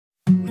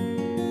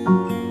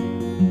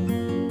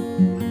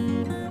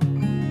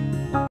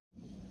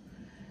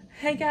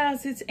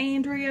guys, it's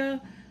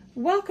Andrea.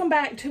 Welcome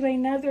back to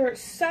another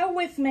Sew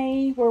With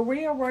Me, where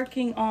we are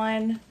working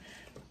on,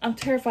 I'm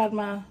terrified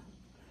my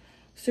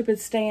stupid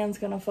stand's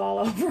gonna fall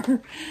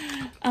over.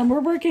 We're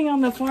working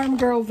on the Farm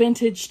Girl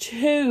Vintage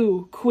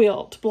 2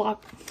 quilt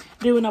block,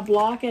 doing a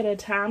block at a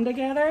time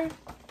together.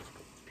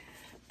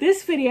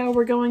 This video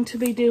we're going to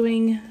be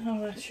doing,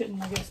 I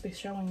shouldn't, I guess, be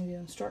showing you the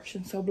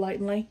instructions so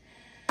blatantly.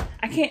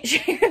 I can't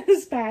share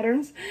these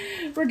patterns.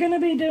 We're gonna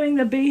be doing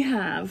the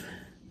Beehive.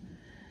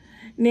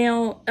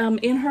 Now,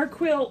 in her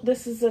quilt,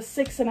 this is a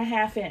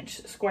 6.5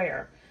 inch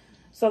square.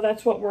 So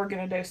that's what we're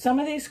going to do. Some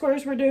of these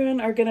squares we're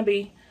doing are going to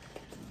be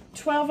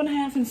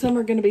 12.5 and some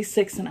are going to be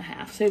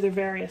 6.5. So they're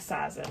various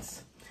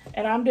sizes.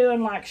 And I'm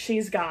doing like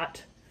she's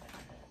got,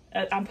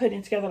 I'm putting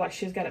it together like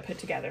she's got it put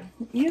together.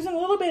 Using a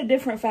little bit of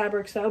different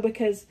fabrics though,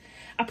 because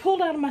I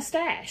pulled out of my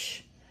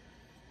stash.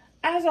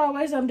 As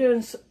always, I'm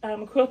doing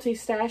quilty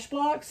stash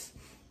blocks.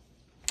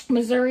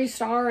 Missouri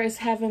Star is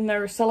having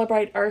their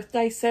Celebrate Earth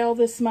Day sale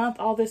this month,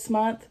 all this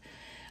month.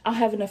 I'll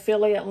have an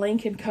affiliate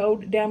link and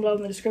code down below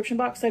in the description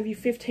box. Save you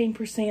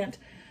 15%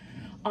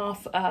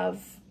 off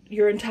of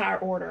your entire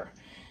order.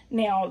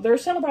 Now, they're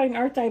celebrating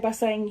Earth Day by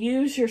saying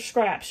use your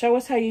scraps. Show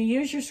us how you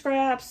use your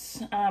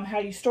scraps, how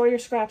you store your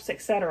scraps,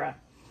 etc.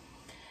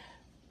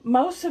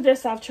 Most of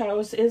this I've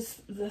chose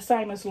is the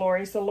same as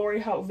Lori's, the Lori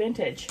Holt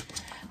Vintage.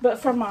 But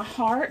from my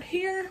heart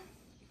here,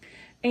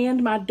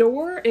 and my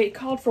door, it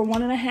called for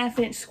 1.5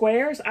 inch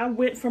squares. I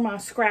went for my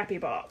scrappy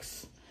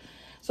box.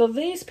 So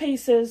these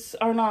pieces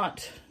are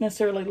not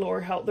necessarily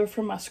Lori Holt. They're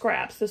from my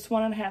scraps. This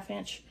 1.5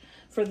 inch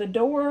for the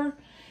door,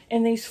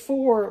 and these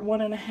 4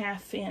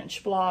 1.5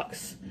 inch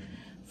blocks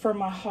for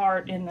my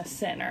heart in the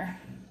center.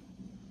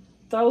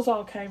 Those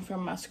all came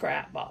from my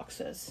scrap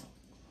boxes.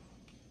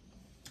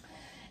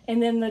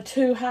 And then the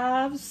 2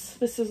 hives,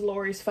 this is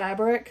Lori's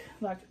fabric,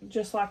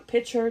 just like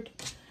pictured,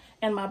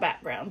 and my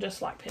background,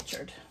 just like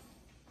pictured.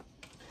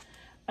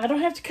 I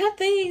don't have to cut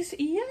these.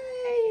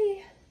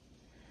 Yay!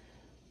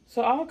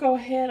 So I'll go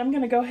ahead. I'm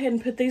going to go ahead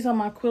and put these on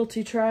my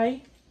quilty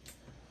tray.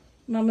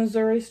 My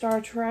Missouri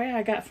Star tray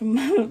I got from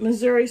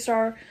Missouri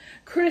Star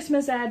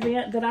Christmas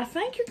Advent that I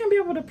think you're going to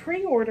be able to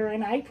pre-order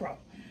in April.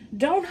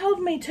 Don't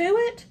hold me to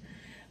it,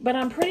 but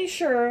I'm pretty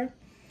sure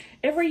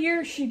every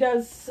year she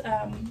does,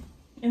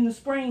 in the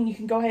spring, you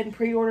can go ahead and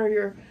pre-order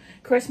your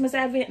Christmas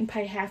Advent and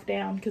pay half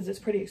down because it's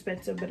pretty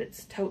expensive, but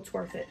it's totes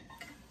worth it.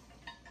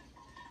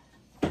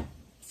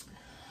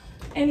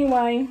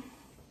 Anyway,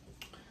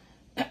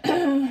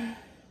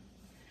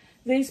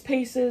 these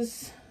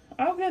pieces,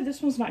 oh good,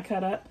 this one's not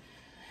cut up.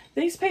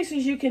 These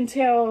pieces, you can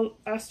tell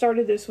I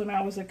started this when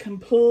I was a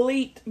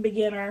complete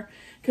beginner,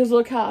 because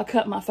look how I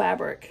cut my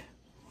fabric.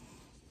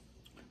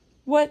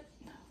 What?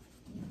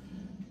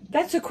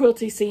 That's a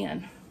quilty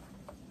sin.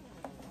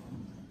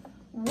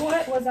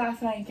 What was I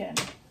thinking?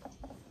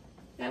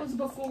 That was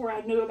before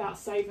I knew about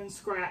saving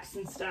scraps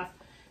and stuff,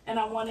 and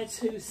I wanted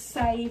to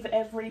save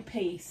every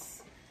piece.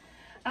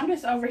 I'm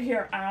just over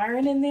here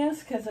ironing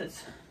this because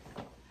it's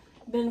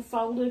been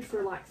folded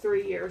for like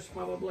 3 years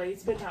probably.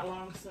 It's been that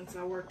long since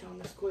I worked on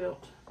this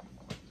quilt.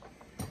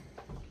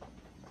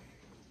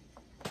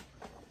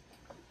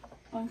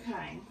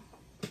 Okay.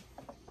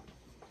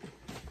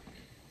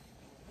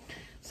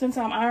 Since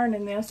I'm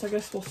ironing this, I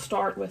guess we'll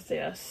start with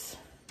this.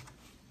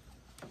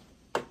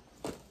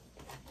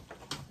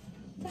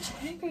 What the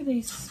heck are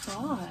these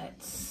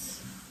spots?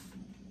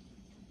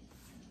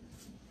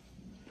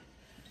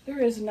 There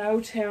is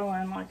no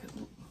telling, like,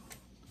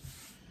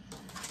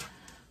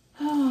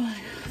 oh,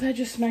 that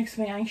just makes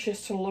me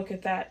anxious to look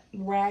at that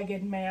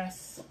ragged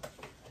mess.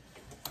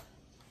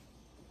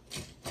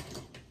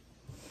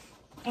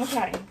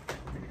 Okay.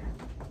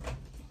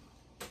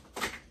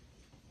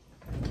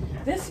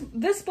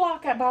 This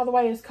block, by the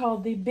way, is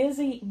called the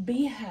Busy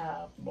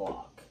Beehive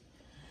block.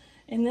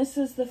 And this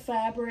is the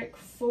fabric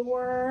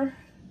for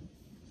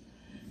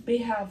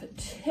Beehive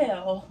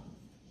Towel.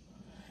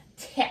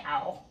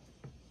 1.5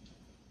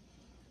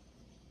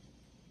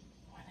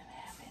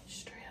 inch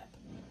strip.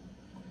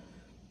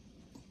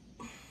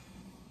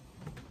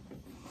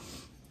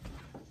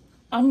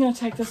 I'm going to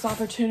take this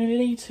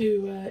opportunity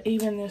to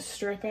even this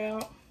strip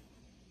out.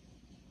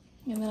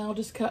 And then I'll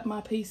just cut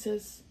my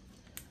pieces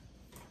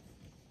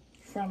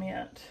from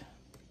it.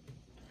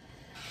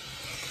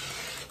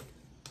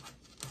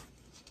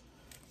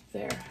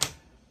 There.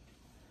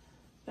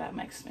 That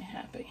makes me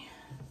happy.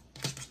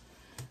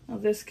 Now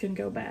this can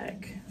go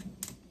back.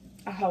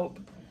 I hope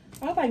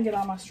I can get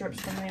all my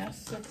strips from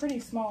this. They're pretty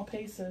small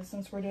pieces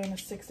since we're doing a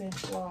 6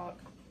 inch block.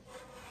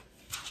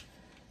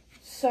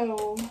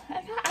 So,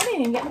 I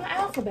didn't even get my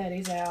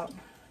alphabetties out.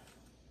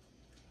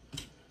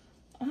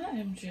 I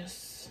am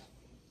just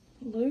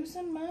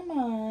losing my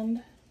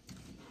mind.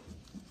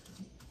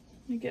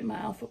 Let me get my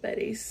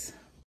alphabetties.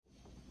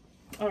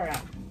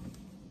 Alright.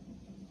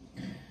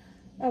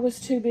 I was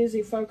too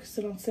busy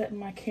focusing on setting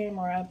my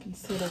camera up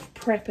instead of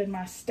prepping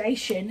my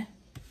station.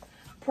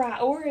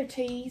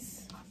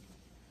 Priorities.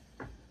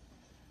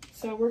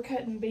 So we're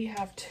cutting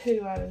Beehive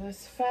 2 out of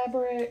this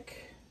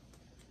fabric.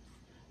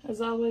 As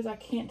always, I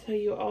can't tell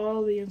you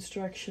all the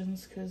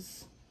instructions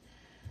because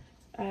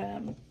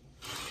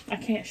I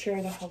can't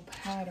share the whole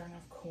pattern,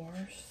 of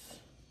course.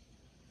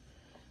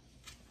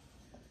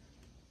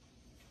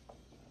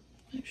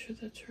 Make sure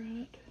that's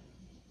right.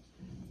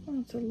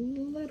 Oh, it's a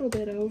little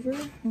bit over.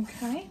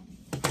 Okay.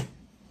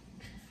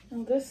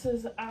 Now this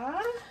is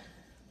I.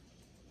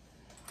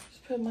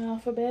 Just put my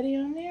alphabet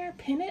on there,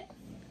 pin it,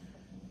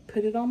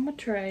 put it on my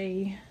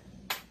tray.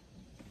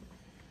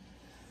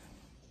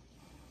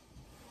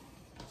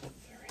 3.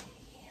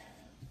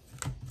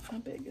 How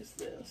big is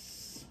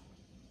this?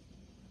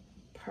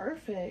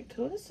 Perfect.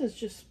 Well, this is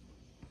just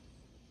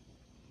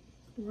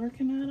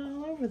working out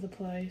all over the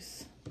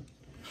place.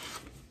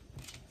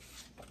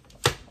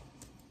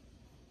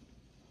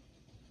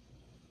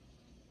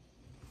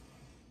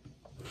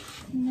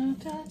 No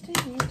da dee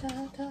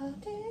da da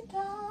dee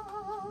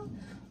da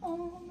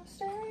on the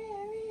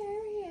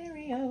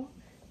stereo.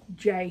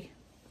 J.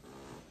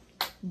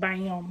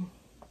 Bam.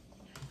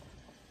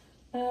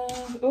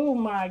 Oh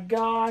my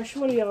gosh,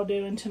 what are y'all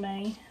doing to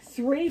me?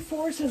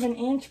 3/4 of an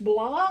inch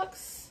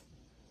blocks?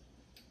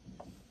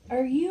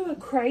 Are you a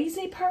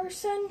crazy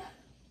person?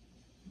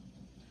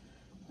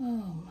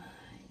 Oh my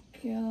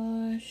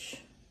gosh.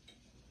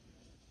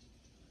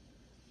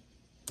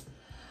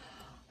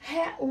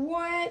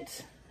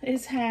 What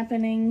is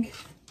happening?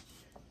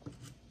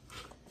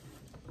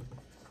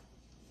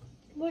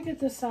 Look at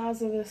the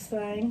size of this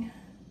thing.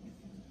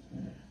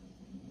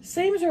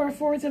 Seams are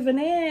 1/4 of an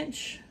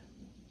inch.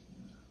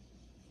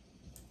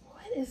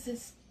 What is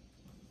this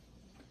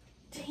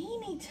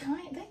teeny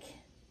tiny?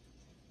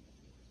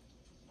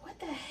 What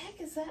the heck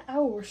is that?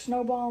 Oh, we're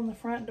snowballing the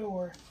front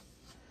door.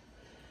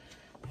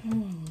 Oh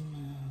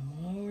my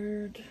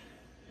Lord,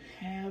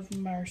 have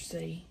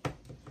mercy.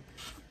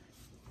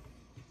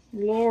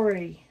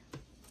 Lori,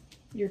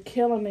 you're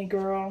killing me,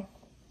 girl.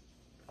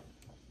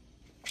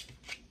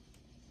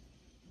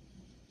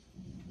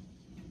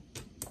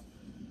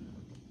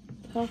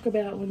 Talk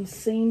about when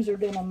seams are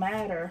gonna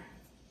matter.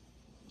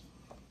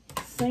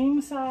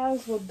 Seam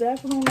size will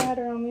definitely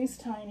matter on these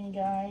tiny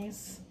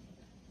guys.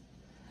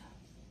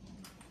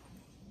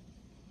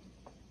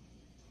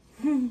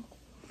 Oh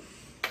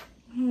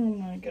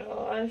my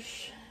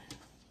gosh.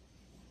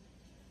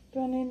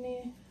 Do I need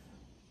any?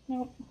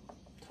 Nope.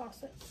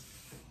 Toss it.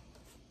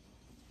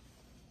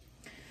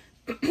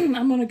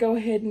 I'm going to go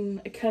ahead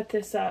and cut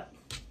this up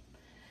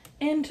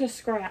into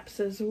scraps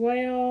as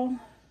well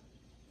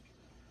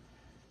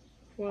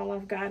while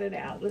I've got it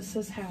out. This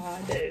is how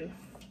I do.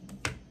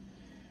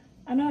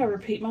 I know I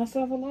repeat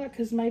myself a lot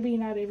because maybe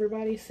not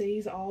everybody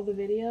sees all the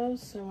videos,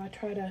 so I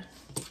try to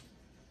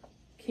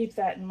keep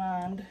that in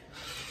mind.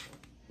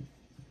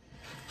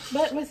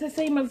 But with the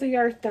theme of the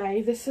Earth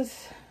Day, this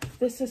is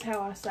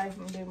how I save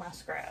and do my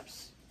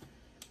scraps.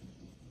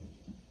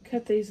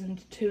 Cut these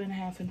into 2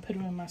 1/2 and put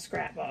them in my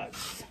scrap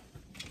box.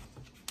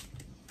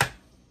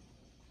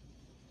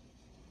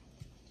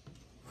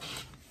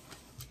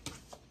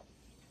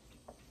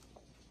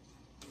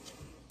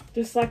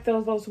 Just like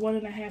those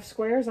 1 1/2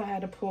 squares I had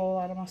to pull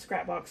out of my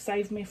scrap box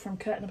saved me from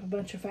cutting up a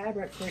bunch of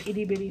fabric for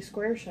itty bitty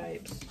square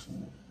shapes.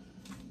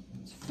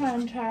 It's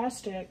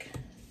fantastic.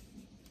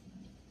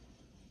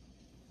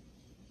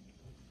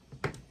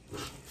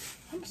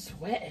 I'm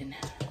sweating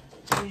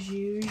as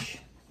usual.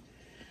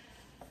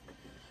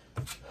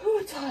 Ooh,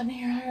 it's hot in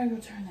here. I gotta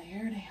go turn the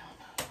air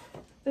down.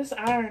 This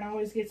iron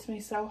always gets me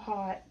so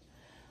hot.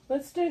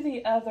 Let's do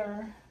the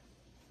other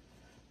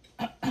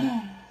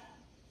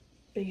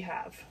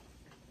Beehive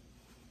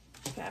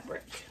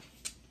fabric.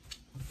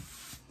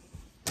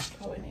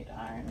 Probably need to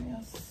iron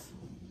this.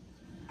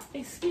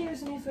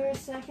 Excuse me for a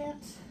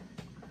second.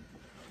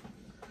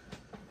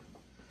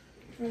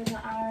 Run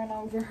the iron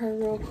over her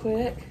real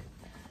quick.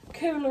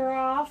 Cool her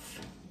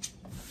off.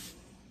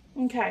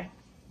 Okay.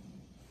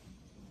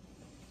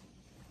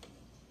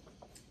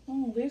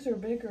 Oh, these are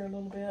bigger a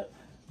little bit.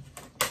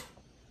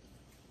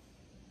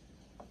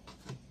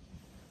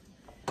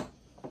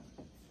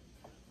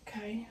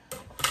 Okay.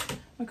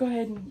 I'll go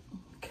ahead and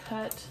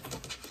cut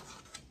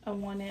a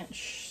 1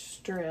 inch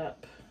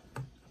strip.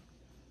 I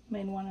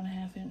mean 1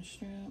 1/2 inch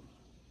strip.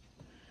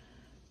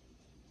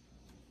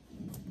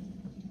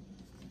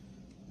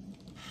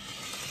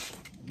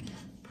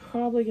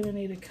 Probably gonna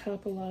need a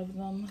couple of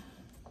them.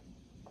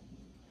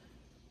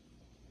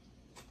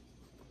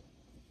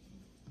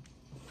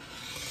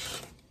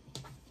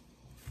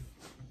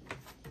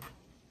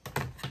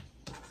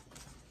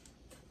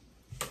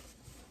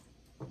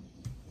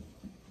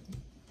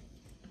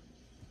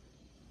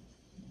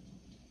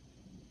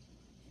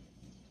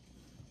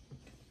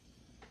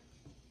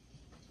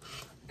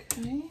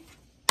 Okay,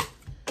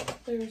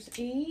 there's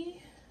E.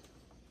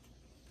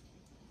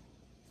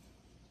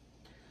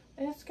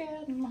 It's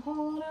getting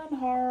hot in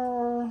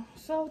here,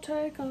 so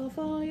take off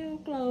all your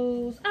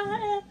clothes.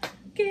 I am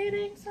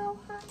getting so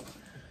hot,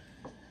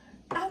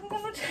 I'm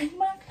gonna take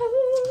my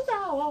clothes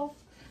off.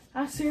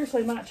 I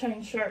seriously might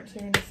change shirts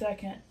here in a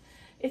second.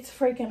 It's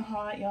freaking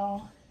hot,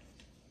 y'all.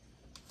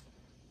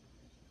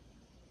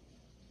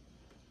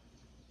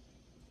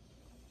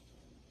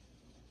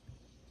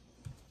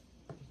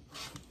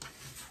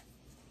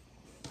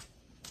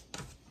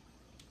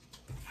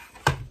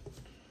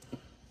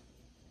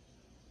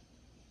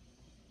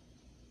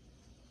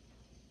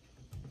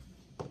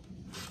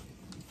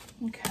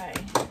 Okay.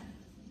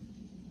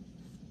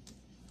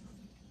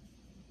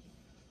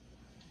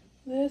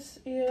 This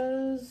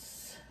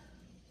is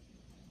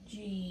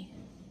G.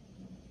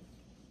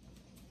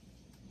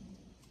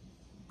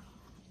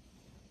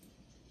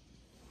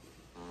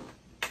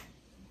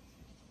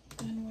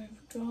 And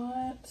we've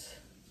got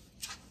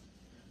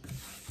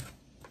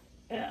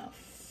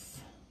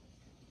F.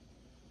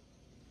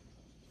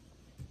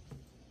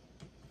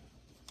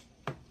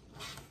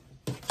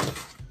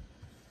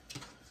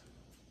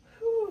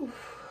 Whew.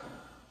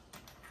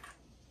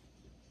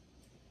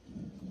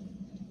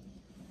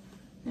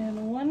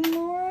 And one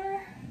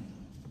more.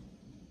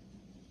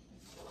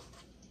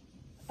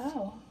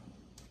 Oh.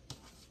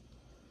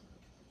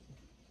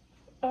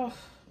 Oh,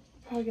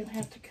 probably gonna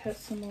have to cut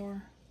some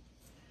more.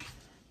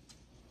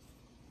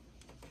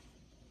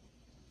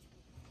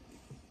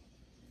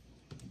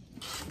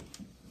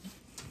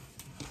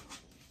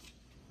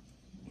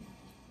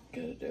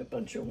 Gotta do a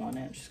bunch of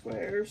 1-inch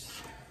squares.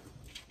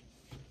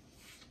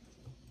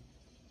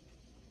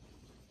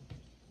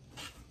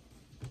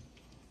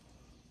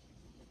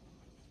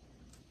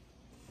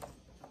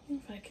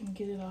 If I can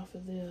get it off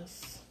of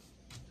this.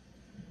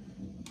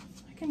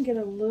 I can get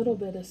a little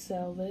bit of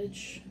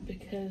selvage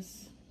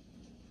because,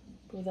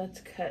 well,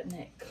 that's cutting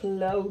it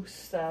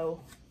close,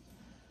 though.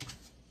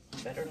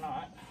 Better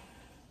not.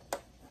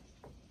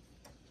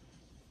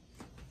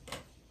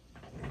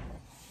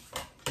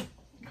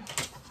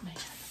 Oh, man.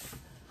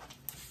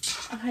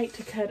 I hate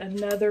to cut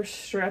another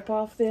strip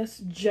off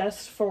this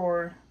just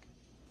for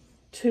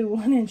 2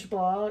 1-inch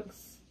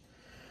blocks.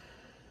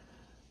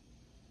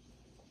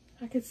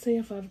 I could see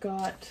if I've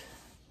got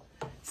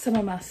some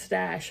of my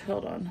stash.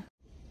 Hold on.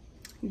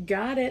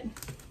 Got it.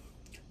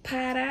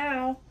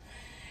 Pat-ow.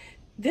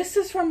 This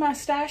is from my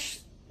stash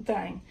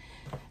thing.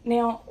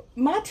 Now,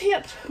 my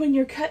tip when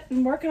you're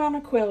working on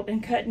a quilt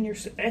and cutting your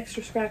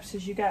extra scraps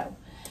as you go.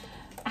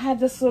 I have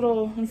this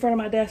little in front of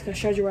my desk. I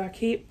showed you where I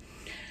keep.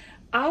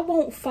 I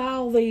won't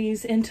file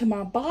these into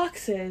my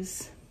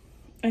boxes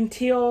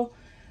until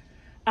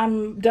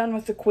I'm done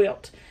with the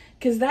quilt.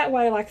 Because that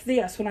way, like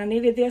this, when I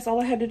needed this,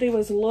 all I had to do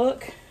was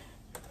look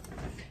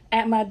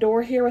at my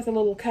door here with the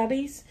little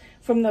cubbies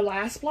from the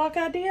last block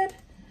I did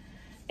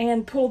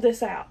and pull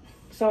this out.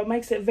 So it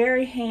makes it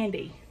very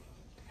handy.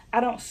 I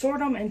don't sort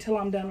them until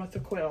I'm done with the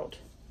quilt.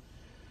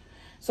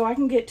 So I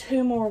can get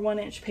 2 more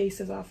 1-inch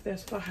pieces off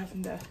this without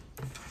having to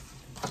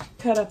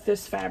cut up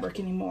this fabric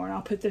anymore. And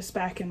I'll put this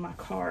back in my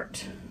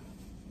cart.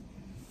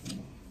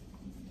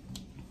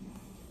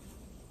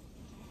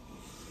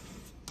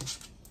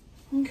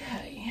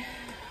 Okay.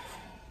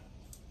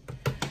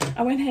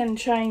 I went ahead and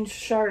changed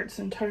shirts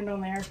and turned on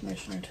the air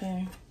conditioner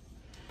too.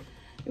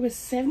 It was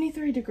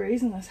 73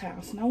 degrees in this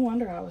house. No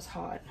wonder I was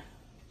hot.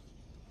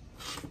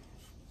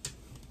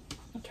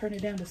 I'll turn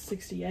it down to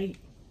 68.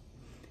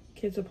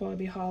 Kids will probably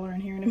be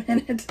hollering here in a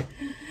minute.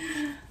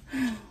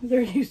 They're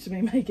used to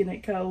me making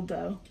it cold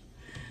though.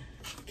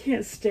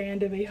 Can't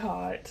stand to be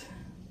hot.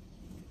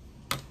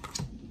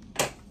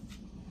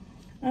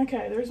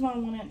 Okay, there's my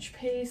 1-inch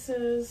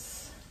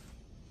pieces.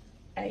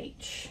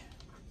 H.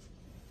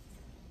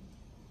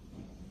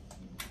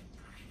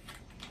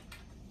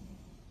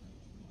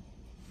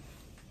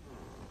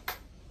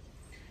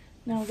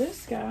 Now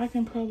this guy I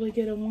can probably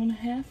get a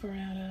 1/2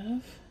 out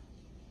of,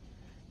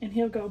 and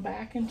he'll go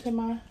back into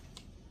my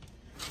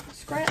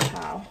scrap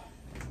pile.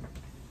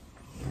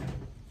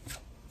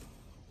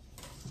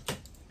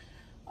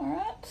 All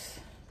right.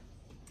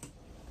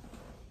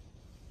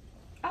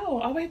 Oh,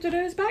 all we have to do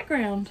is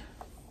background.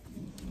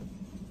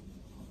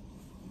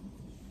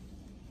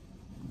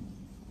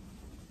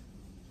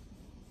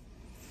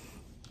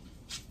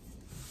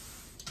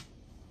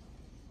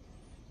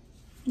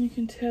 You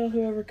can tell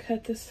whoever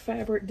cut this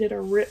fabric did a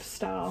rip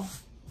style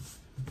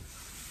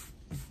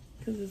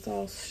because it's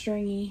all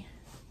stringy.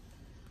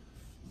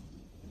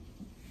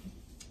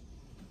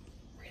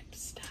 Rip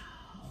style.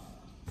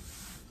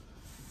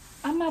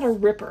 I'm not a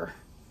ripper.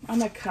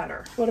 I'm a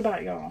cutter. What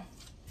about y'all?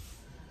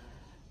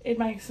 It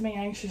makes me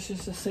anxious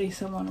just to see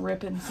someone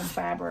ripping some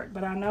fabric,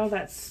 but I know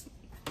that's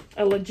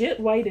a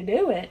legit way to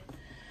do it.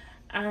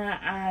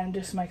 It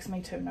just makes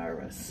me too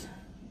nervous.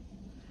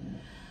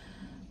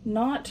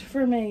 Not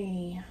for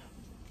me.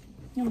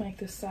 I'll make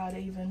this side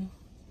even.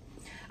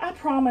 I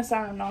promise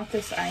I am not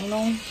this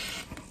anal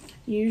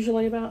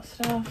usually about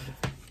stuff.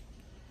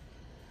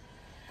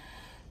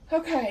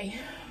 Okay.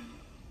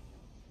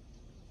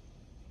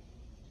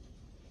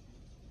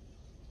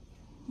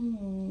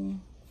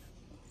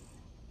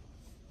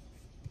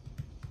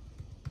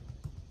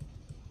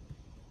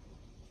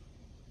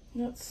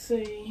 Let's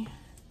see.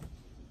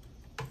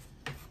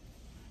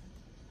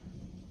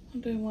 I'll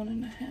do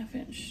 1.5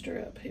 inch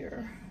strip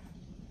here.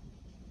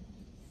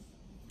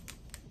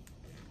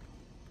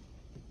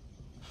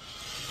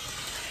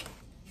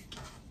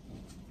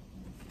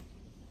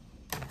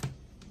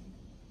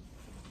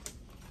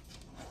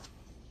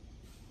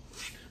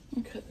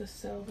 I'll cut the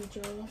selvage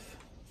off.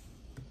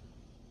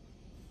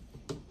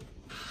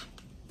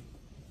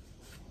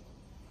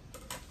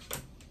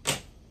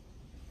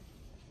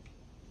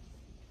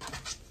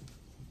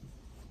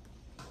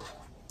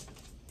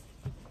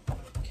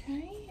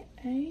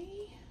 A.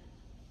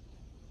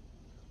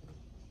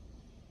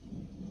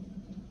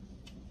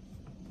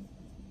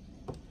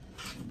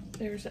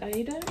 There's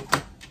Ada.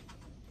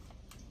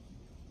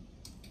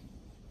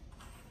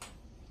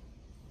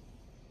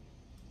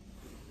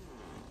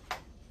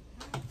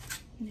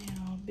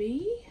 Now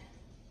B.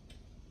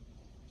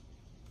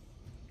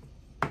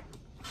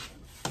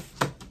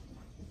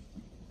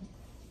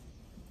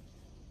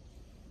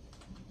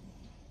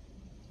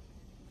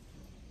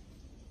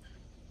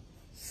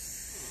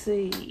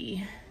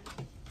 C.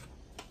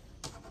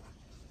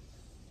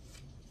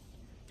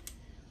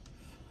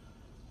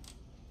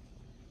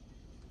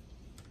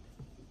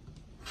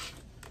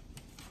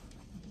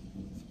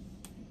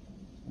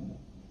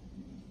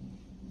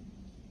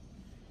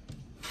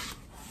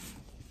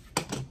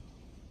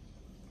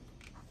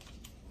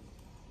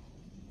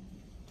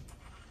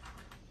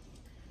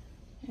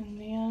 And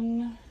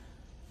then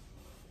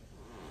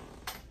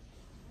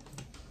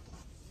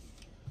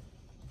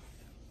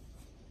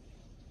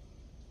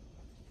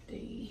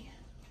D.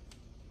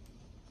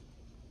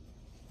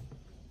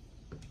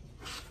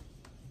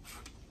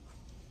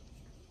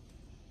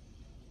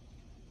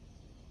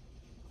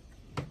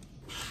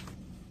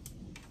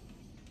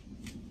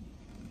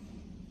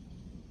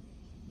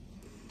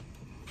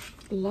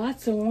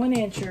 Lots of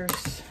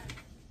 1-inchers.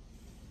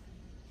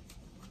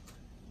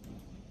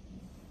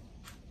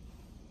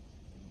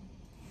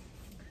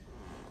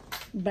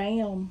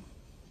 Bam.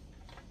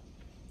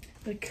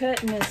 The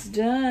cutting is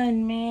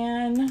done,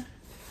 man.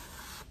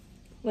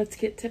 Let's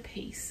get to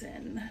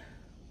piecing.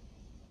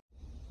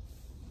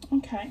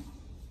 Okay.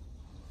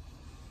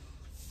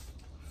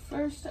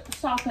 First,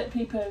 stop it,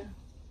 people.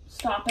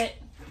 Stop it.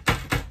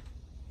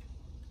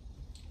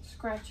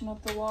 Scratching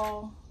up the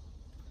wall.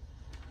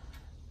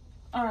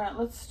 All right,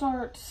 let's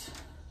start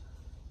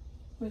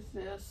with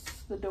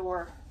this. The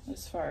door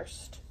is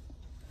first.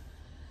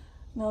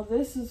 Now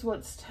this is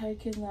what's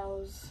taking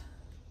those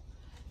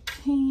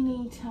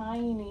teeny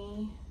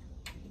tiny,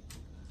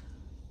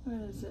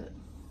 what is it?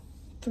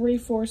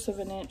 3/4 of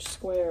an inch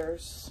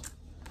squares.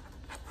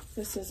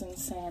 This is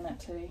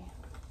insanity.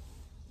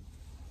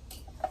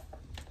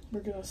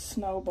 We're gonna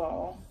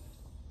snowball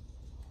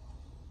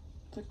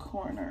the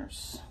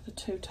corners, the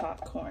 2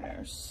 top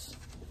corners.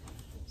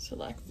 So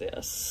like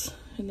this,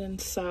 and then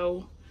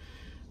sew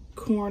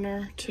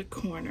corner to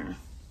corner.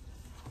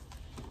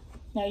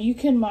 Now you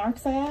can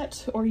mark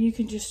that, or you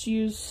can just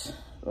use,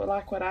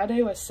 like what I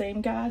do, a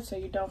seam guide, so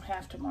you don't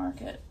have to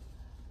mark it.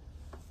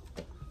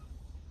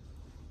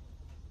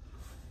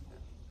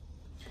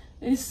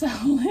 It's so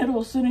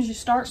little. As soon as you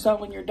start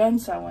sewing, you're done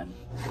sewing.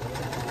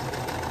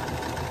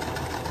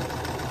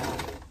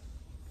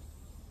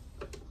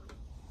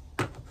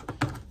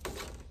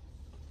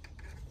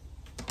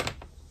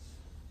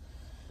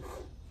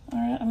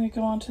 Alright, I'm going to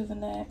go on to the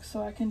next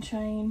so I can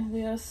chain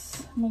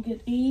this. I'm going to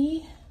get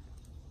E.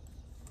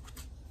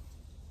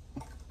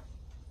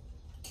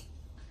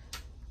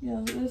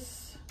 Yeah,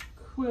 this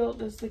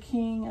quilt is the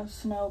king of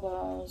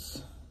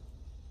snowballs.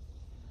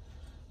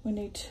 We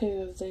need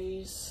 2 of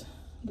these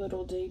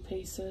little D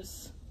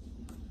pieces.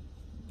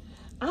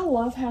 I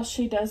love how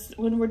she does,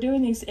 when we're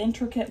doing these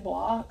intricate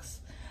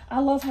blocks, I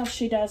love how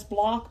she does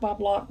block by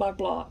block by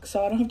block,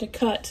 so I don't have to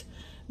cut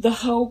the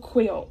whole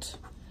quilt.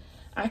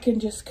 I can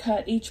just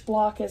cut each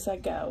block as I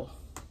go.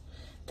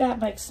 That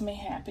makes me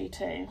happy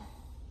too.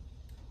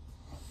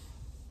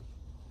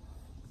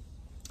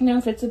 Now,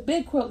 if it's a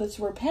big quilt that's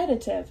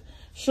repetitive,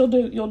 you'll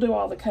do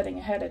all the cutting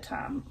ahead of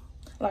time,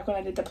 like when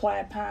I did the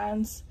plaid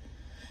pines.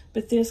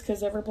 But this,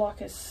 because every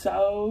block is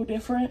so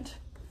different,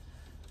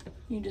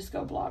 you just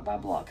go block by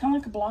block, kind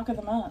of like a block of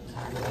the month.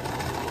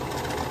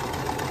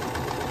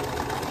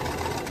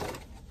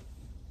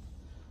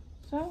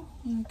 So,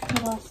 I'm going to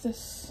cut off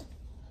this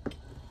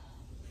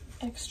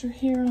extra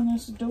here on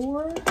this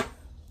door,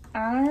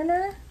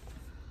 ironer,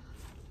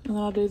 and then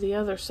I'll do the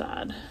other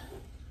side.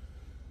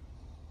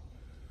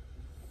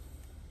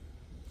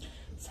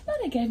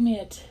 Somebody gave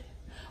me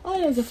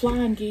oh, it was a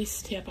flying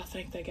geese tip I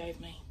think they gave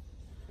me.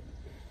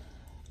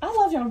 I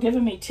love y'all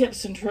giving me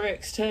tips and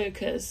tricks too,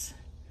 because,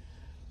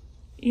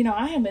 you know,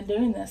 I haven't been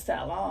doing this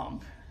that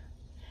long.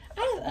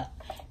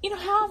 You know,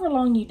 however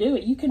long you do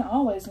it, you can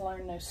always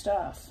learn new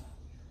stuff.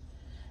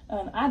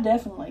 And I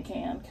definitely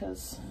can,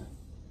 because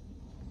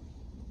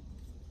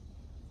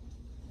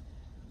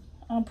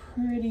I'm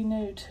pretty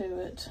new to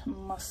it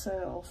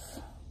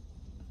myself.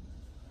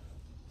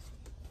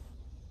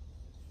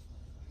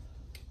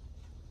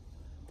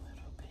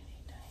 Little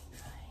bitty dang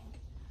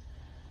thing.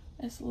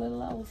 This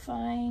little old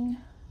thing.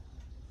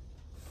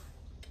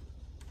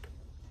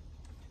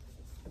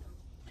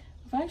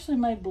 I've actually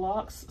made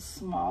blocks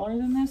smaller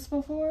than this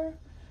before.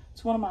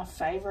 It's one of my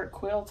favorite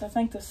quilts. I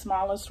think the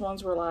smallest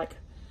ones were like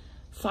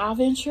 5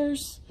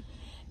 inchers.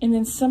 And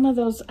then some of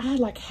those, I had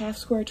like half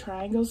square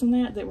triangles in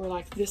that were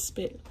like this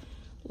big,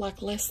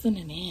 like less than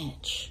an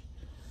inch.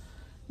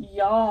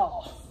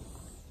 Y'all.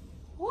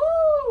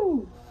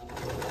 Woo!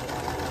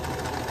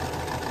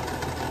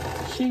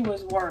 She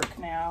was work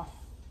now.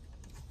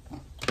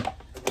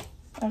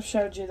 I've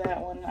showed you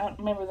that one. I don't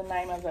remember the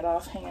name of it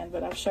offhand,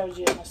 but I've showed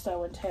you in a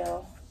show and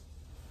tell.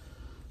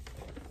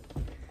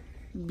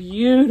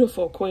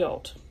 Beautiful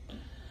quilt.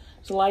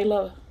 It's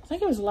Layla, I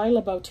think it was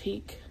Layla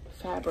Boutique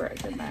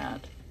fabric in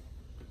that.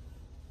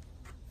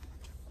 I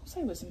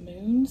say it was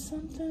Moon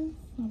something.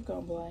 I've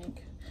gone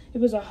blank. It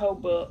was a whole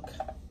book.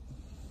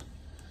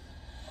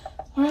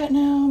 All right,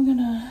 now I'm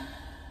gonna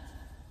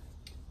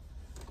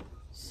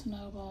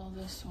snowball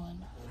this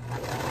one.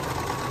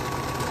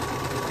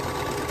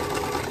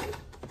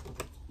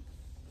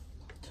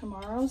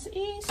 Tomorrow's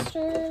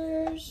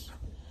Easter's.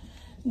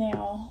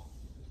 Now,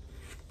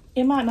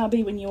 it might not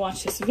be when you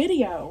watch this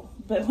video,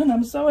 but when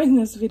I'm sewing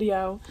this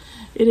video,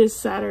 it is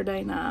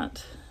Saturday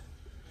night.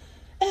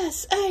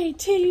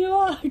 S-A-T-U-R-D-A-Y,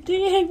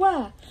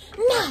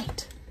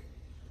 night.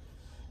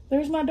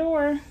 There's my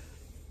door.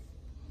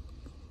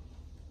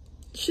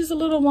 She's a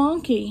little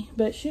wonky,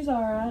 but she's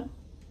all right.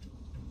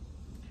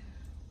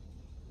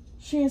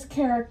 She has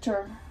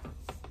character.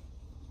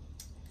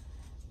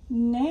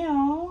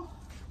 Now,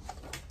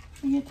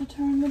 we get to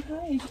turn the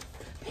page.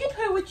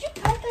 Pee-poo, would you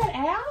cut that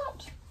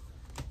out?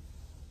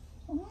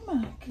 Oh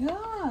my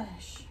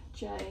gosh,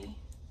 Jay.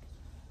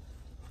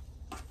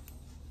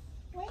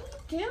 What are you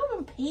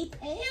doing,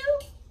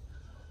 Pee-poo?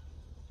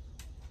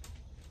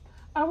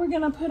 Oh, we're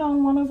gonna put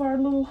on one of our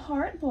little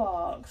heart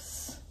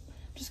blocks.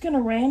 I'm just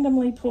gonna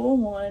randomly pull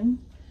one.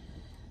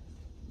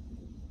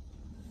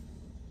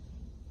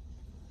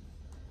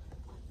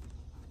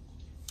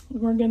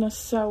 We're gonna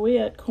sew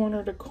it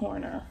corner to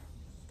corner.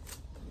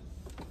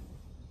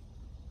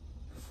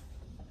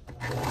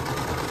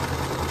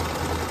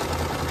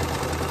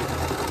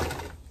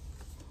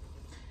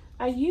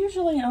 I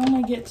usually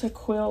only get to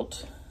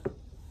quilt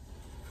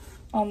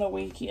on the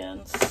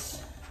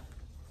weekends,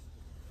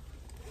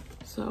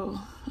 so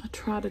I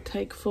try to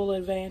take full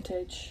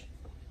advantage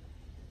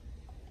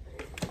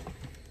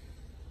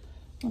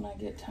when I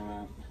get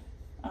time.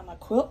 I'm a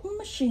quilting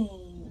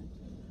machine.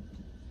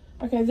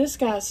 Okay, this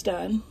guy's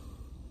done.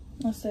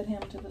 I'll set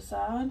him to the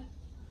side.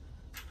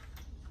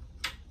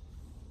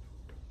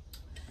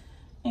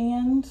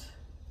 And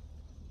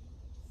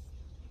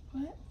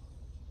what?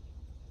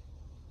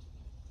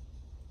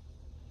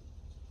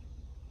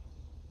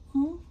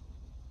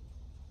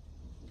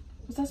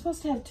 Was I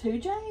supposed to have two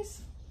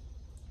J's?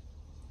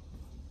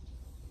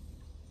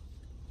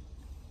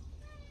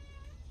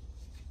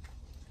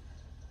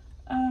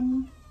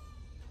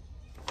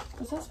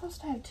 Was I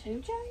supposed to have two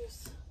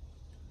J's?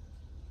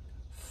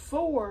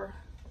 4.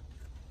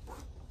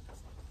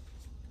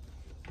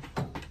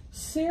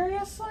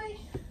 Seriously?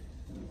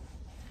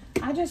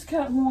 I just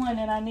cut 1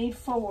 and I need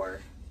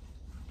 4.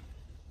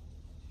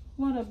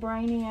 What a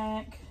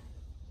brainiac.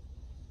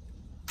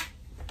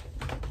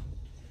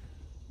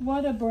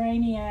 What a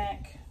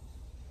brainiac.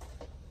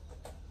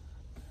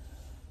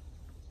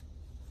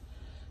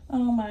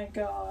 Oh my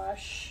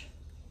gosh.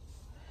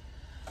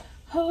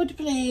 Hold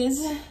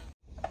please.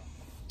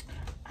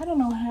 I don't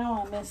know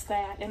how I missed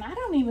that, and I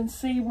don't even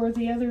see where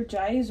the other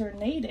J's are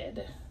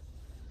needed.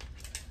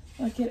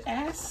 Like, it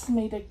asks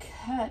me to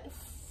cut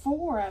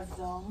 4 of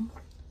them,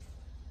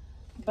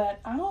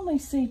 but I only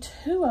see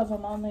 2 of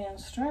them on the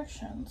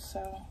instructions,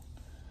 so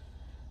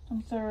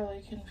I'm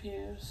thoroughly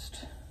confused.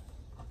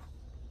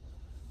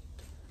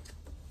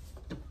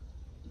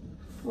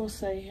 We'll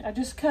see. I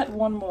just cut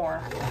 1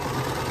 more, but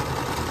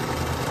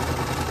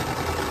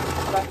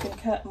I can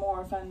cut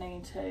more if I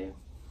need to.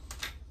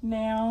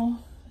 Now,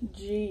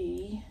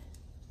 G,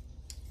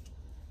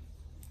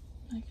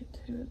 make it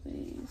 2 of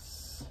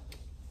these.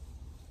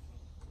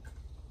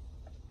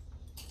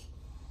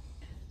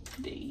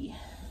 D.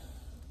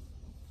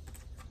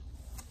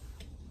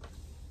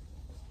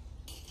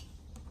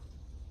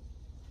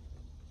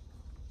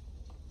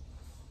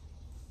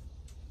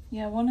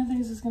 Yeah, one of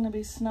these is going to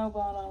be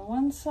snowballed on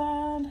one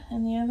side,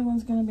 and the other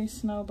one's going to be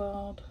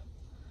snowballed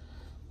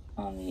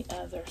on the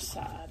other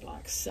side,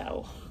 like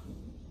so.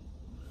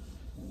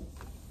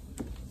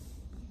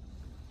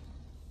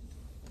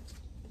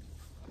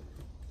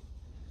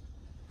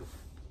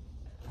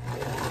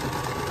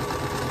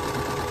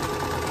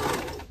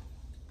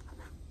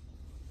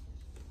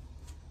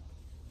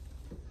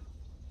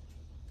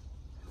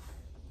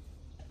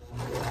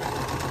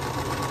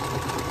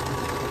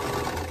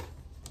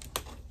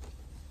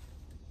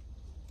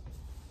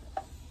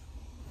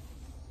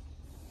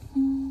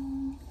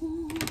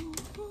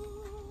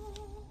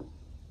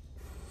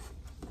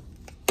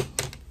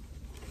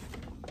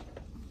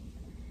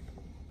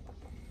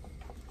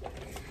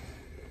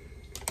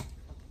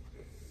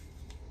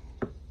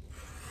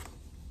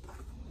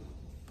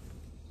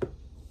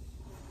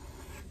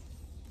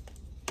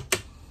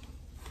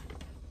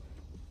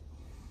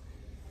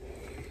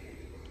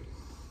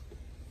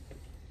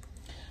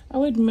 I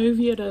would move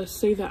you to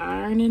see the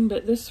ironing,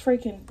 but this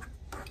freaking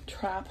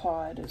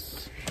tripod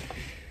is,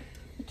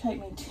 it'd take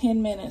me 10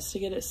 minutes to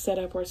get it set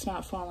up where it's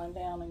not falling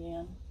down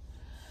again.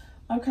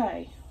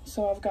 Okay,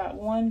 so I've got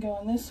one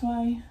going this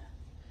way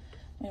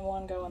and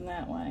one going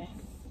that way.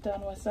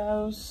 Done with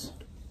those.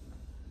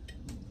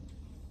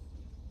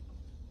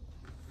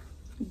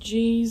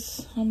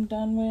 G's I'm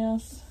done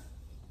with.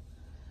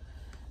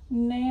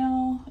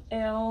 Now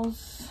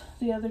L's,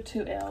 the other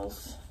two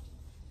L's.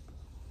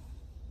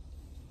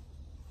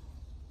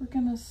 We're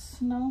gonna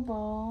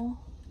snowball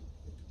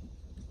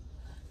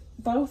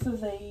both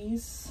of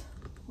these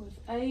with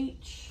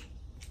H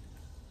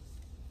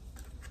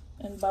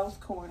in both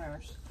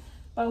corners,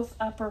 both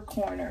upper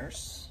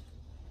corners.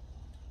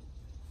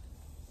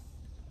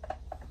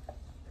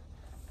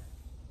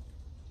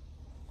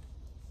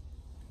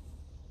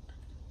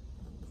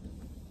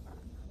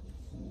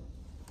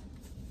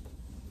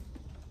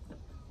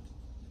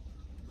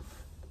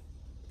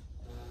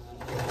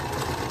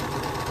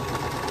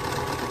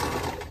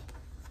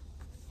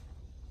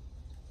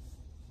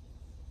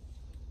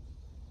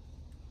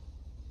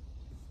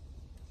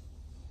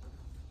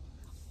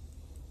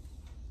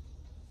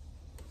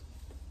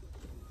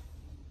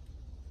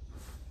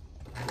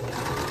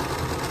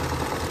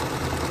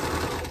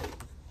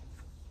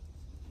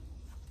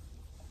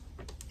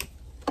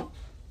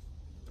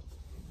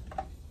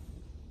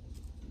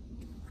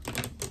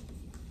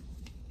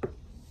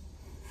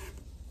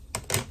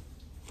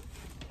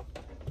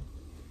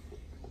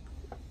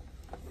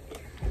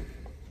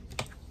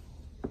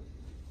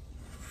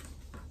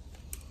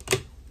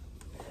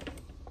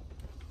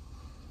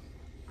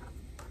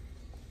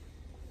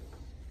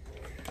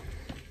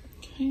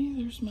 Okay,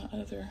 there's my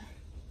other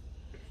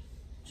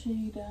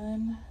G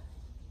done.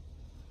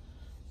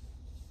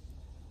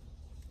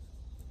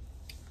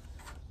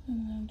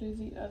 And then do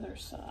the other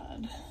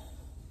side.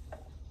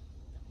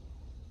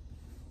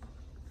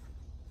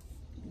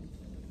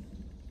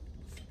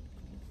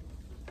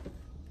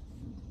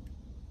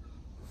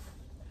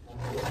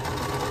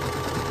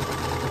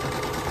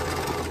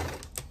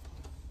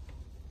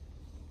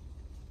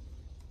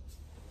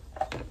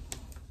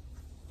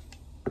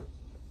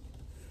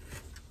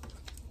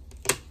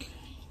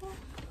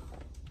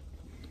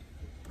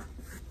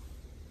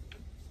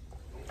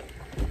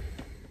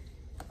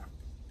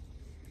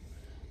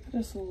 I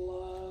just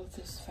love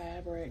this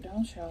fabric,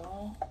 don't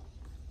y'all?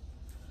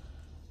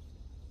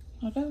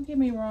 Now, don't get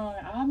me wrong,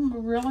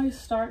 I'm really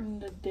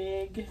starting to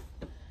dig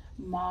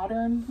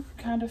modern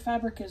kind of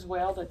fabric as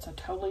well. That's a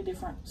totally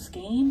different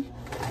scheme.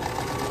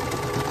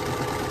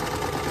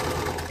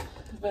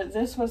 But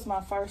this was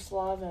my first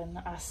love and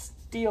I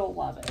still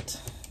love it.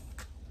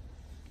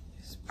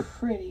 These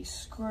pretty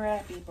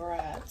scrappy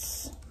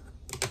brats.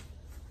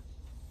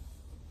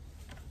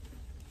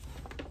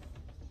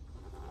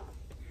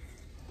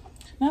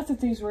 Not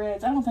that these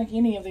reds, I don't think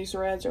any of these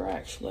reds are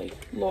actually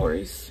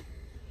Lori's.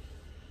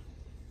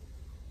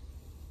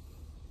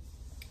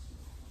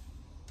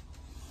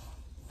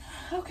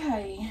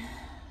 Okay,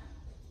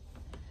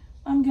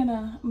 I'm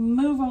gonna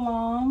move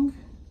along.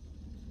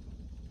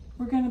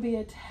 We're gonna be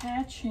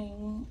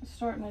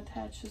starting to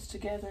attach this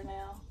together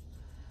now.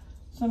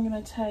 So I'm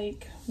gonna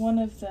take one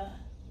of the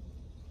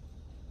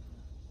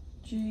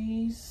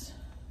G's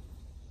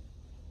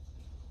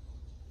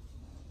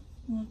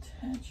and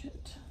attach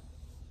it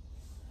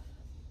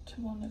to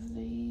one of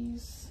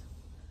these.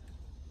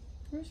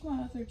 Where's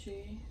my other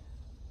G?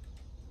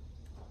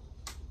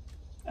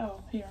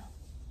 Oh, here.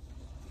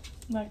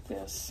 Like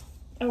this.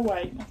 Oh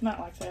wait, not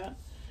like that.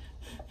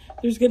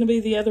 There's gonna be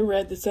the other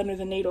red that's under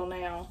the needle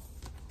now.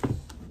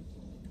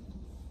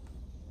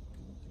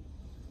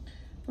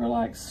 We're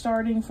like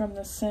starting from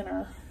the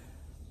center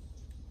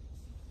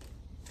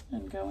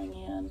and going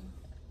in.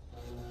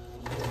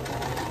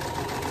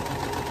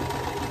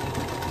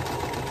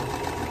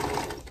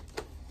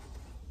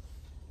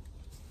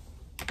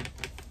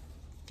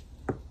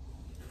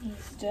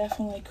 It's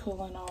definitely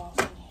cooling off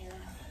in here.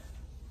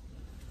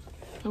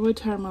 I would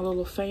turn my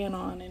little fan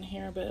on in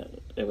here, but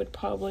it would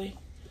probably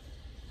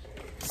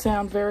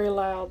sound very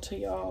loud to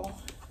y'all.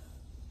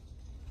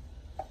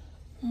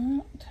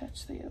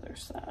 Touch the other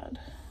side.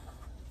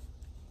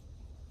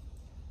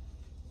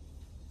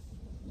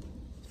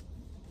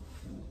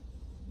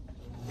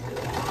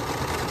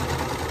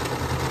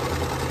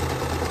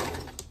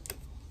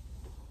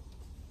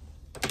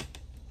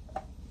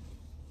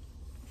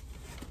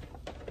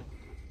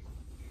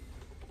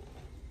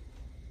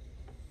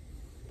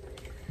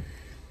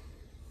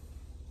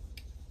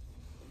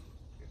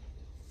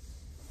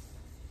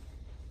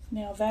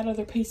 Now that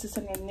other piece that's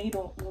in the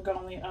needle will go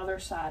on the other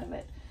side of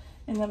it.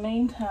 In the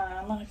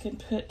meantime, I can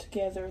put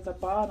together the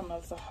bottom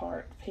of the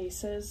heart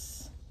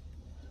pieces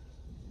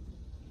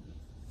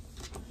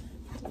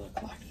to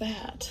look like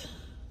that.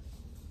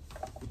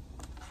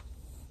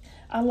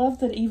 I love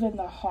that even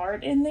the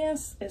heart in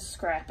this is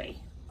scrappy.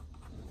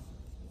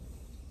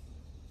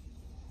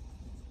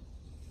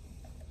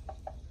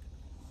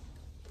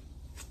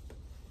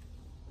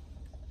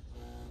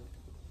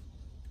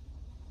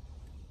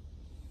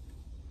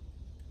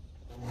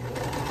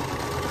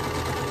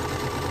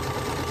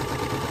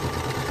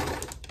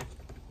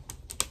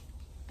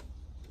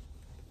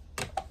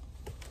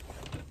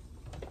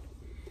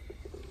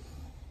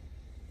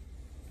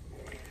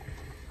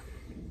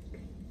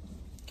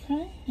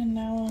 Okay, and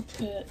now I'll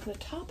put the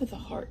top of the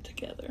heart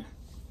together.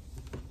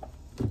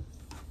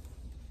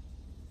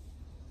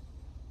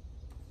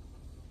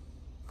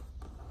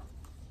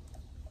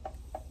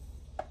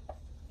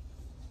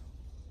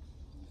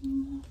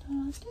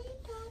 Pretty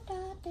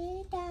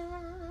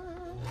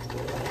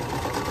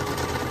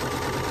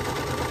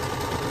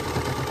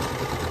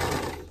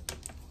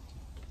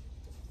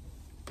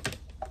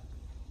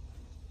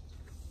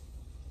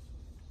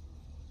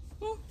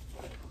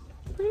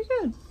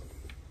good.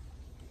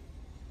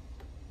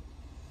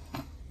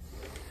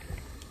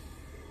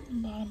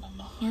 Bottom of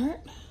my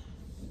heart.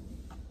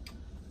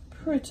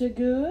 Pretty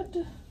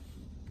good.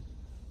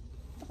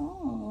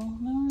 Oh,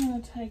 now I'm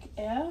going to take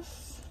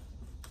F.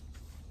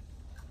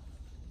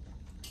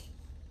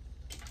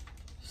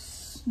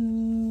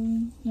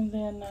 And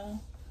then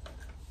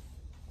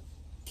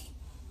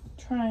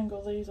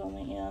triangle these on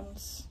the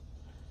ends.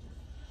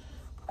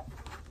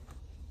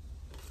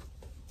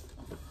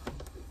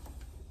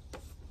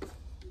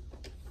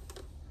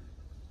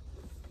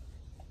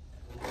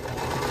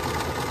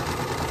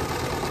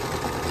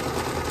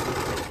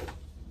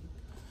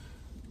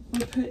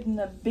 We're putting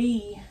the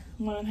B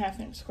 1.5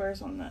 inch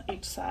squares on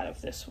each side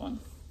of this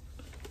one.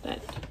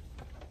 That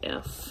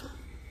F.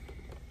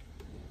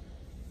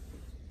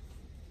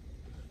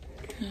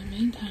 In the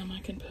meantime, I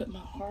can put my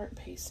heart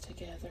piece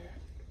together.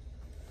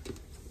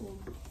 Ooh.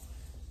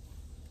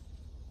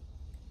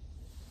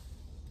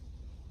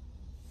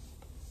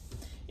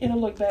 It'll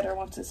look better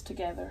once it's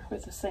together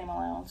with the seam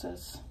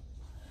allowances.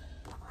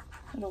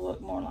 It'll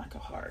look more like a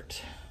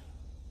heart.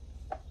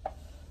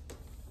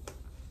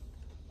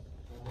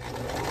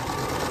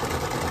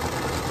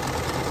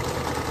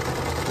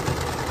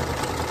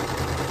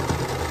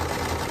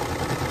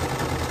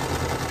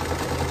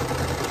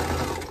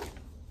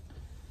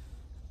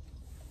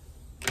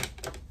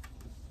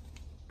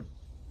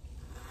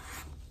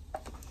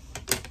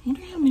 I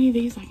wonder how many of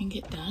these I can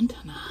get done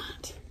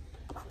tonight.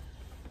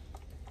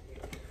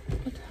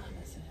 What time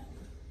is it?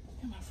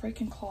 Got my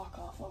freaking clock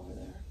off over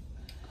there.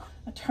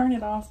 I turn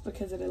it off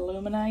because it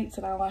illuminates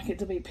and I like it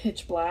to be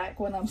pitch black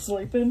when I'm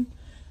sleeping.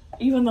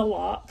 Even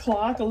the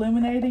clock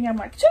illuminating, I'm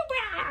like, too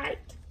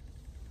bright!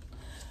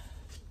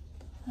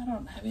 I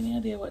don't have any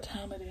idea what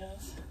time it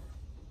is.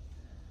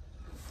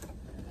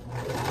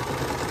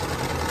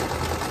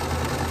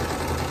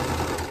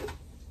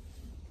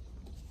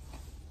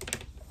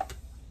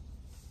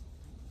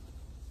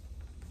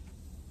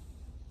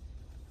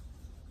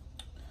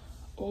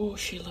 Oh,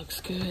 she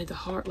looks good. The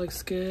heart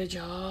looks good,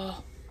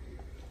 y'all.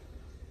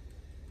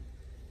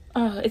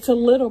 It's a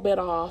little bit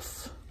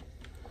off.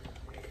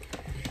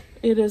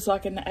 It is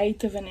like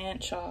 1/8 of an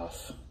inch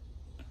off.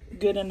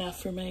 Good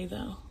enough for me,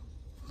 though.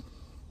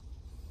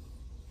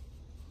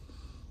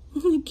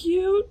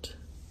 Cute.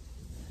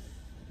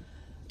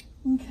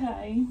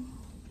 Okay.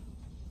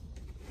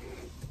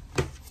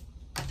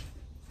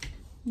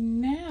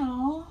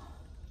 Now,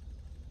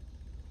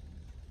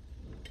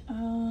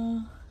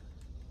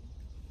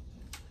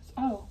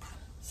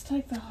 let's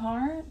take the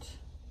heart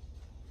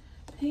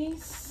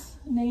piece.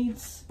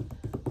 Needs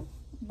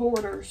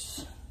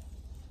borders,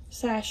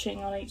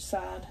 sashing on each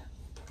side.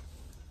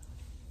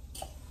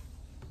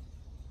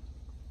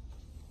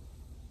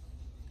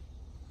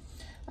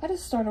 I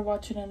just started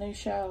watching a new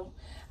show.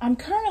 I'm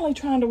currently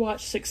trying to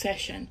watch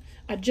Succession.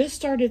 I just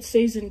started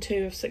season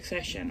 2 of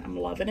Succession. I'm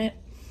loving it.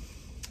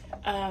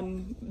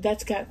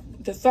 That's got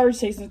the 3rd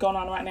season's going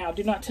on right now.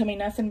 Do not tell me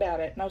nothing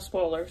about it. No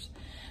spoilers.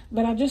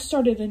 But I just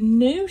started a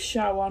new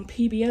show on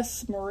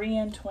PBS, Marie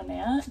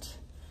Antoinette.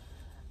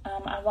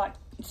 I like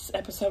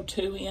episode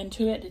 2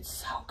 into it. It's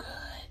so good.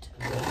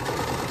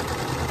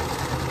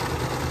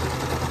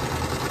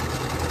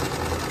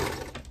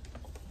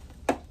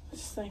 I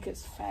just think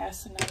it's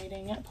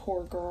fascinating. That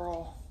poor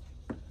girl.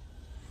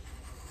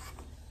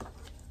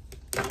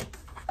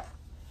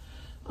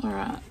 All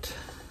right.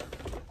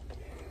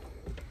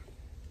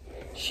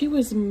 She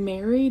was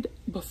married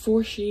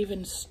before she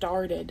even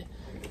started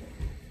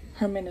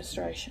her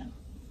menstruation.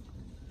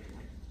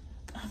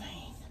 I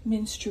mean,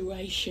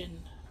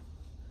 menstruation.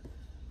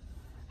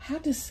 How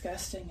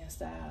disgusting is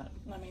that?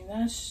 I mean,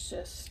 that's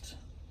just...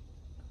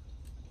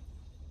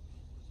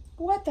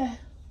 What the...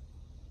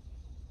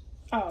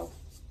 Oh.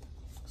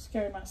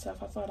 Scared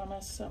myself. I thought I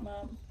messed something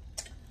up.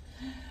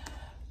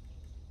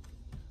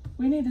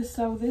 We need to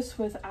sew this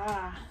with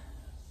I.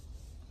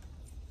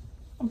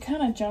 I'm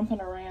kind of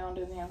jumping around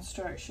in the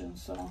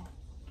instructions, so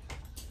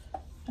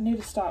I need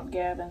to stop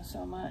gabbing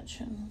so much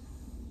and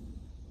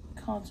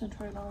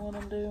concentrate on what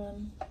I'm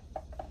doing.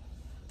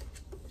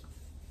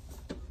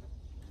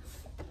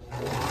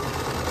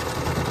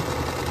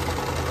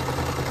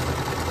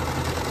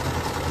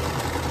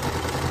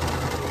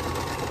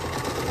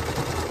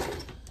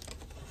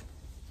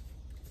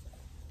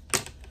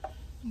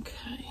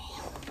 Okay.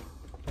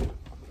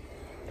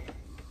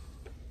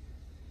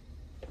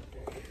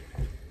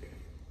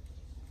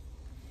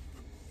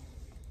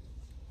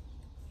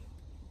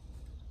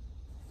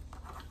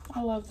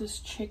 I love this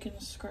chicken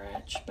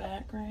scratch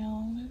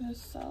background. It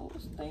is so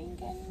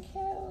stinking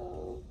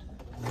cute.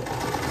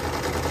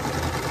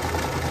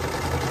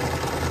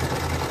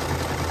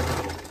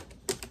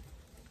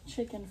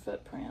 Chicken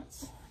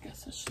footprints, I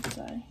guess I should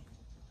say.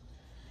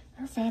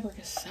 Her fabric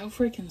is so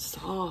freaking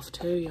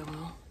soft too,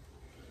 y'all.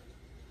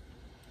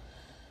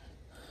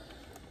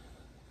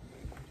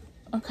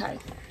 Okay.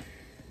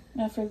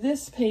 Now for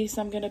this piece,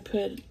 I'm going to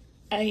put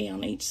A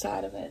on each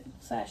side of it,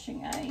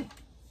 sashing A.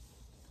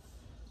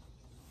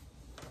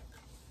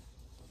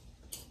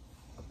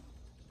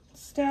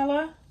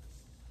 Stella.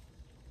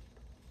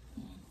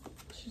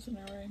 She's in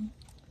her room.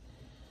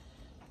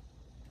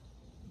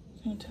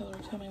 I'm going to tell her,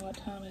 tell me what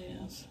time it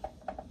is.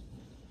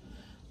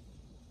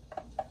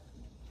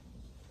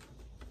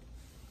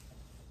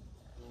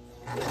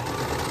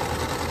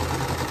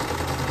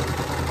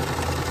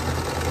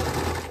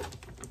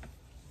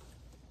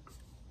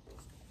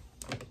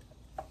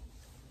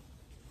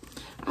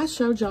 I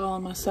showed y'all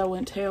on my Sew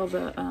and Tell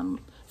the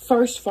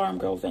first Farm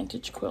Girl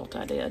vintage quilt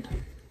I did.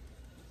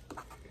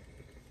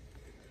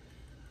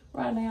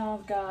 Right now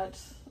I've got,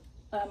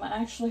 I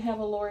actually have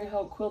a Lori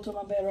Holt quilt on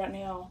my bed right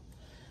now.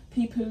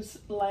 Pee-Poo's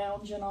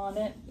lounging on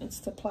it. It's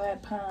the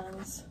Plaid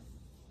Pines.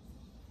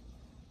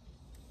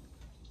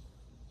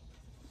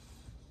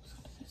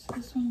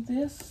 So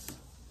this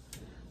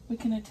we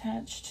can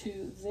attach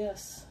to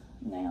this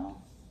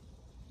now.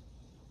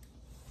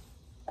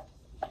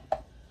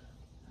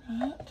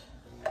 Right?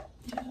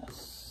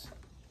 Yes.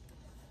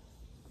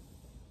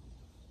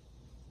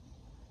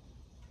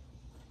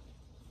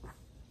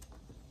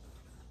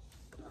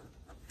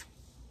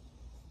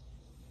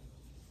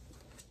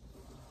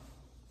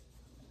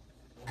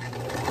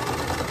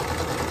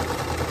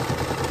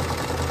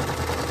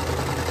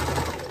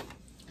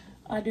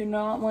 I do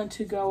not want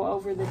to go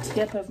over the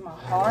tip of my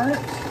heart.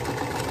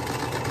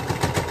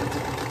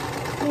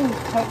 Ooh,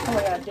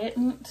 hopefully I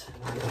didn't.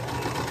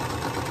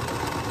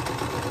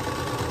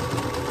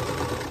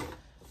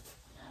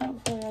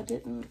 Hopefully I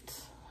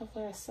didn't.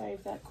 Hopefully I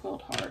saved that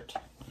quilt heart.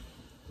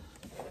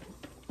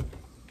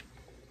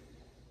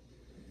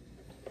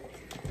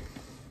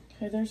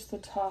 Okay, there's the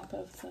top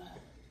of the...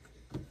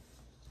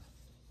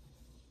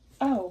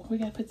 Oh, we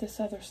gotta put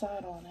this other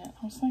side on it.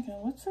 I was thinking,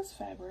 what's this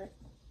fabric?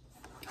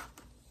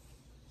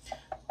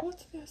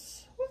 What's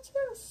this? What's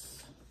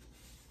this?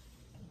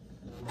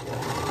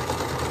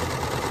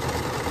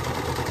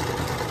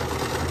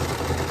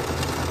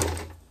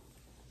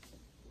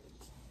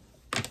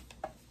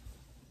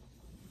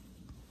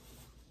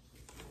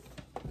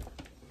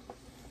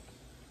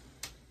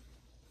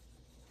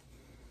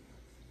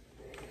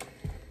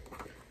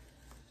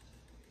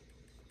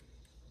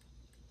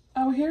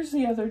 Oh, here's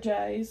the other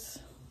J's.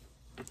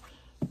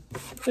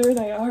 There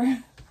they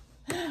are.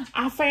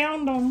 I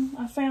found them.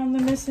 I found the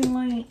missing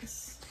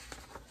links.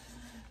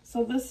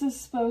 So this is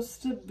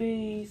supposed to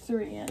be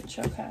 3-inch,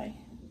 okay.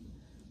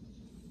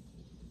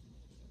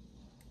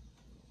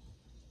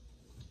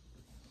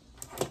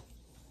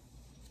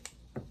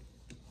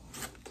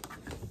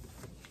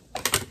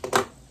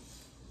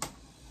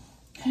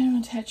 Okay, I'm gonna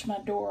attach my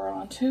door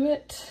onto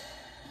it.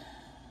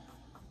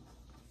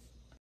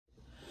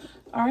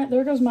 All right,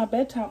 there goes my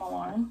bedtime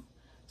alarm.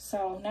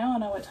 So now I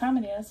know what time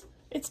it is.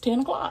 It's 10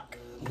 o'clock.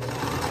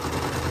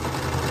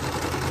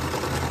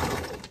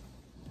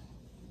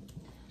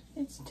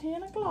 It's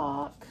 10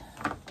 o'clock.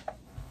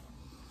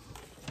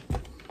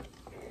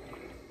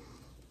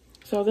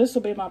 So this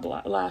will be my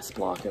last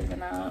block of the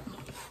night.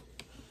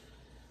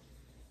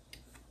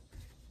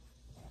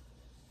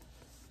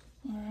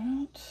 All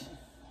right,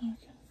 I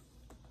can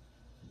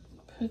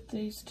put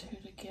these two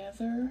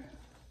together.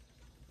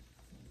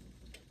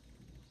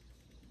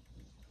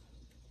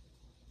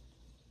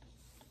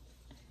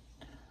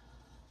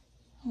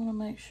 I want to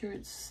make sure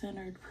it's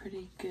centered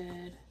pretty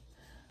good.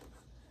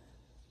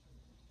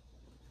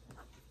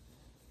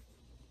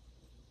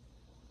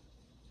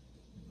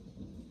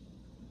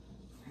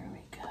 There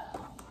we go.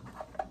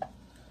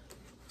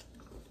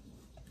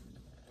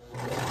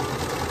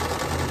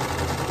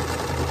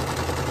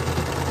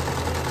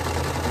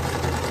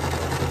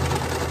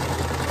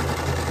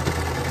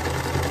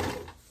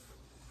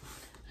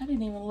 I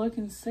didn't even look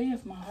and see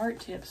if my heart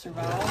tip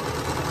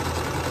survived.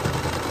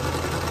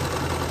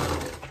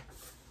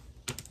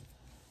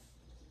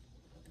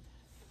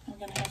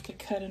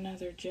 Cut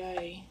another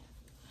J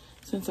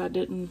since I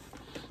didn't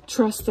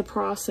trust the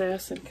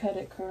process and cut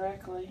it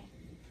correctly.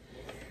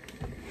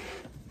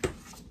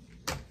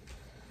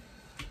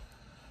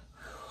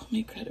 Let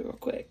me cut it real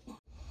quick.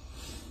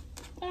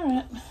 All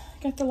right,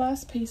 got the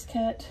last piece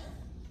cut.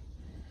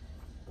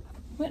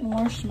 Went and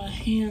washed my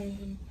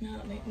hands and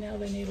now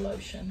they need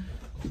lotion.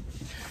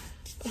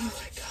 Oh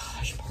my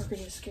gosh, Parker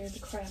just scared the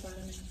crap out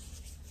of me.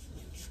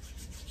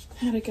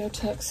 Had to go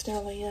tuck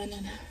Stella in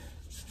and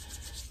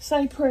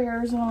say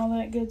prayers and all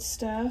that good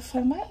stuff.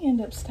 I might end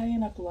up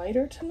staying up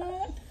later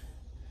tonight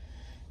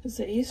because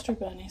the Easter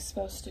Bunny's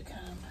supposed to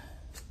come.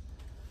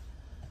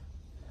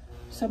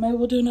 So maybe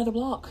we'll do another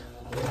block.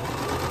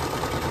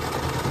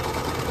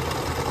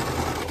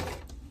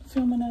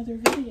 Film another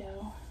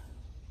video.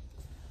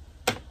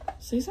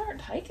 So these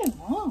aren't taking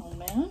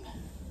long, man.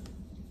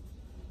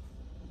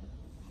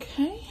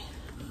 Okay.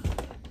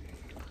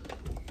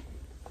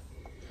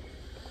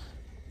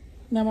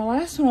 Now my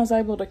last one I was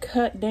able to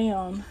cut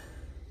down.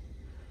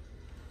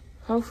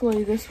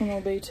 Hopefully this one will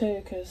be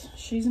too, because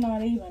she's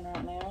not even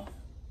right now.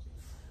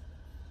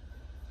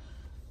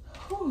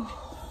 Whew.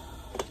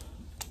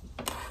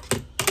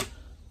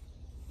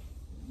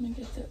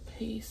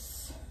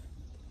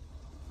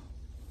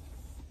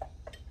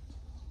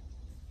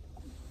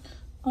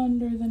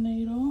 under the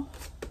needle.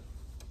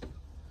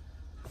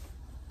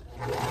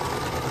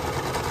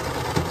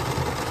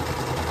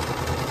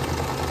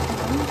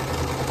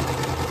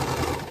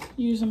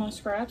 Using my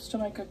scraps to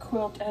make a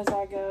quilt as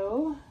I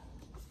go.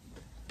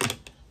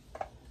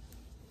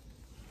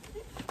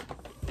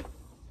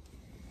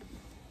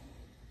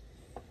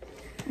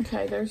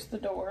 Okay, there's the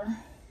door.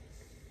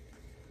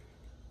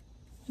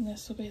 And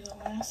this will be the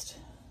last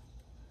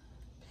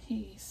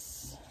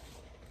piece.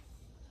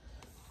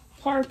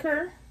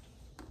 Parker.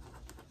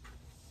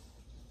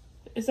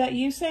 Is that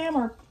you, Sam,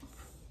 or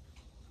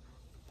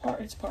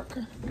it's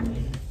Parker?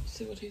 Let's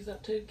see what he's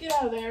up to. Get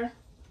out of there.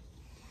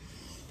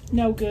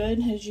 No good,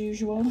 as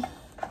usual.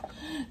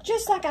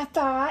 Just like I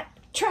thought.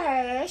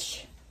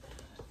 Trash.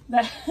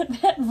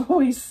 That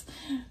voice,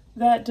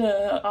 that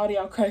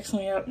audio cracks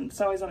me up.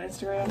 It's always on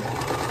Instagram.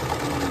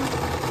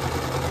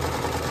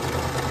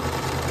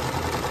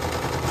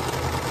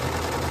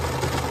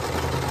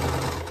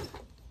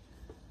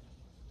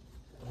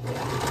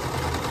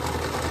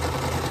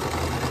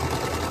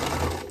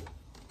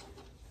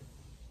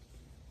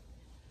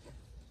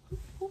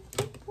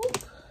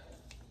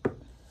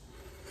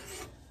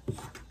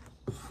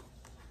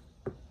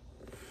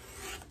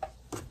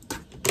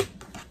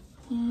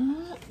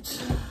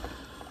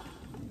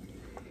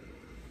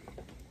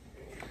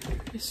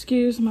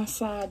 Excuse my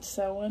side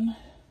sewing.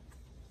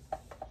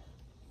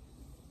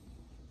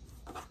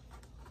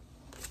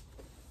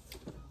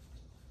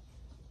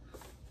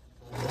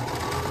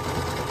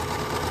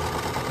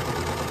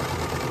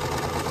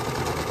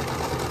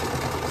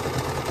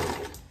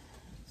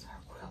 So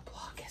our quilt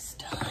block is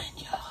done,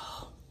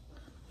 y'all.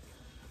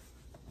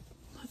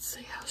 Let's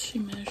see how she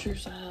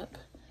measures up.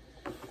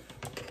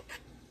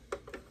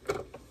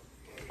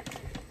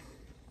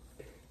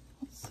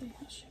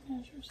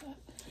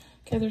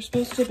 Okay, they're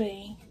supposed to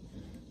be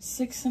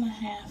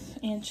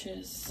 6.5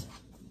 inches.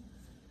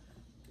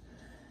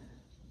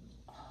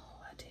 Oh,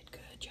 I did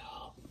good,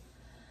 y'all.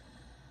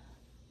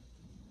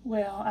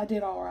 Well, I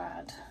did all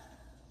right.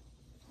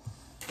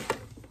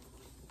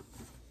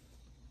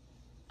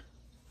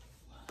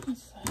 Why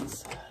is that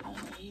side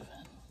uneven?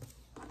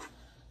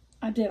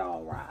 I did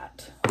all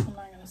right. I'm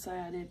not going to say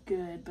I did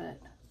good, but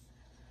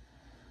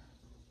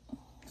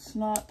it's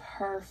not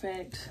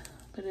perfect,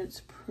 but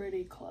it's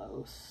pretty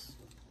close.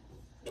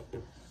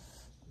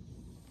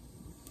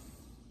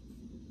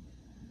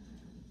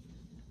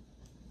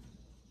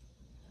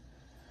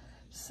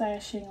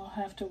 Sashing will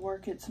have to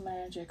work its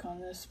magic on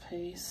this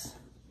piece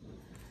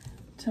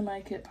to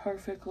make it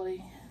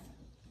perfectly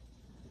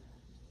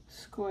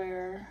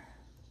square.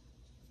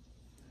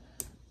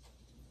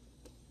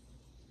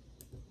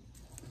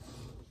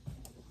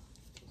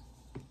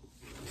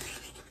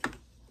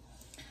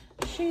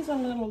 She's a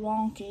little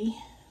wonky.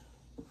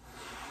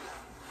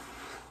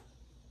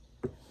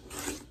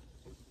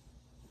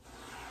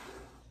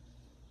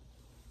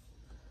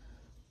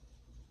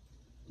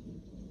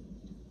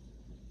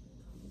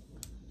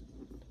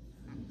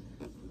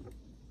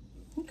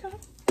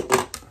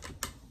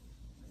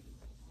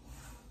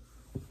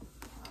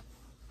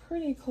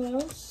 Pretty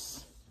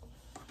close.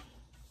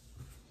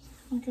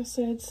 Like I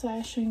said,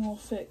 sashing will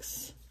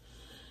fix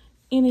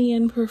any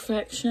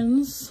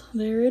imperfections.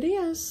 There it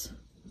is.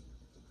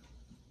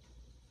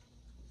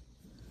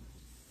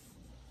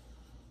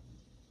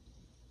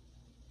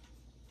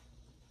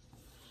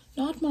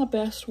 Not my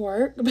best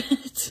work,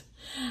 but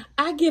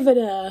I give it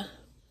a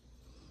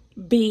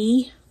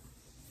B-.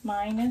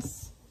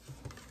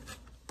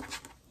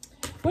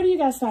 What do you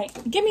guys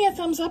think? Give me a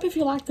thumbs up if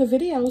you like the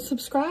video.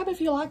 Subscribe if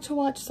you like to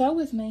watch Sew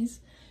With Me's.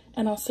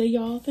 And I'll see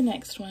y'all at the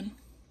next one.